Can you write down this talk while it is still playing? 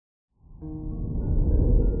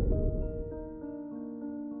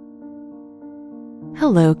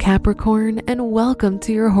Hello, Capricorn, and welcome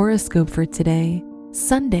to your horoscope for today,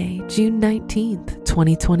 Sunday, June 19th,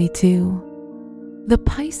 2022. The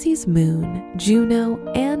Pisces moon, Juno,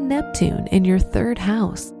 and Neptune in your third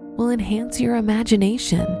house will enhance your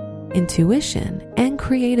imagination, intuition, and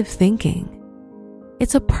creative thinking.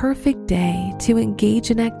 It's a perfect day to engage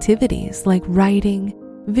in activities like writing,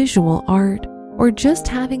 visual art, or just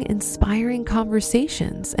having inspiring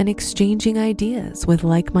conversations and exchanging ideas with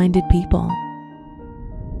like-minded people.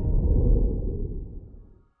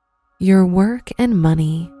 Your work and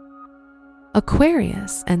money.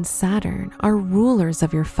 Aquarius and Saturn are rulers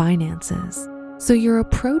of your finances, so your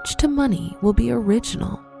approach to money will be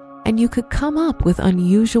original, and you could come up with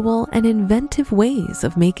unusual and inventive ways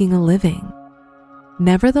of making a living.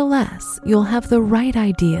 Nevertheless, you'll have the right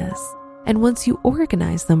ideas, and once you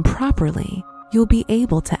organize them properly, you'll be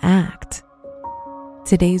able to act.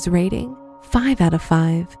 Today's rating, 5 out of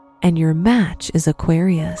 5, and your match is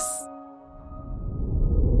Aquarius.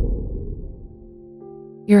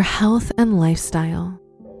 Your health and lifestyle.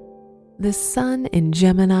 The sun in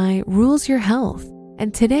Gemini rules your health,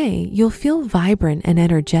 and today you'll feel vibrant and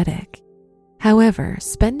energetic. However,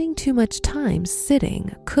 spending too much time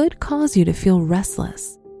sitting could cause you to feel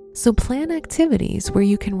restless, so plan activities where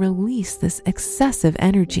you can release this excessive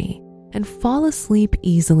energy and fall asleep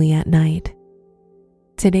easily at night.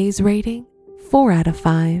 Today's rating, 4 out of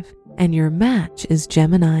 5, and your match is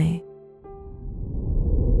Gemini.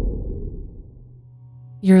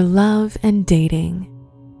 Your love and dating.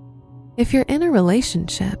 If you're in a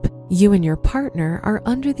relationship, you and your partner are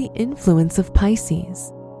under the influence of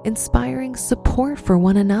Pisces, inspiring support for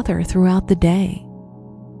one another throughout the day.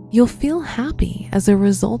 You'll feel happy as a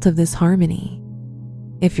result of this harmony.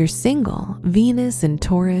 If you're single, Venus in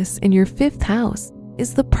Taurus in your 5th house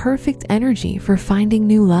is the perfect energy for finding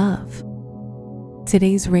new love.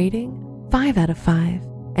 Today's rating, 5 out of 5,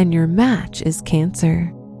 and your match is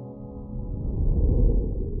Cancer.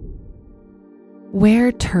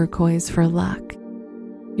 Wear turquoise for luck.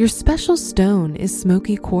 Your special stone is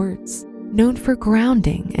smoky quartz, known for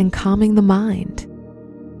grounding and calming the mind.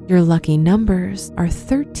 Your lucky numbers are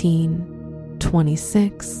 13,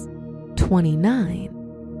 26,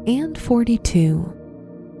 29, and 42.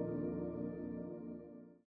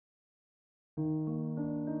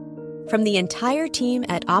 From the entire team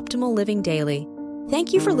at Optimal Living Daily,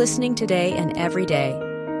 thank you for listening today and every day.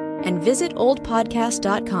 And visit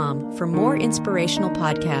oldpodcast.com for more inspirational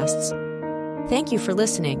podcasts. Thank you for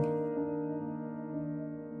listening.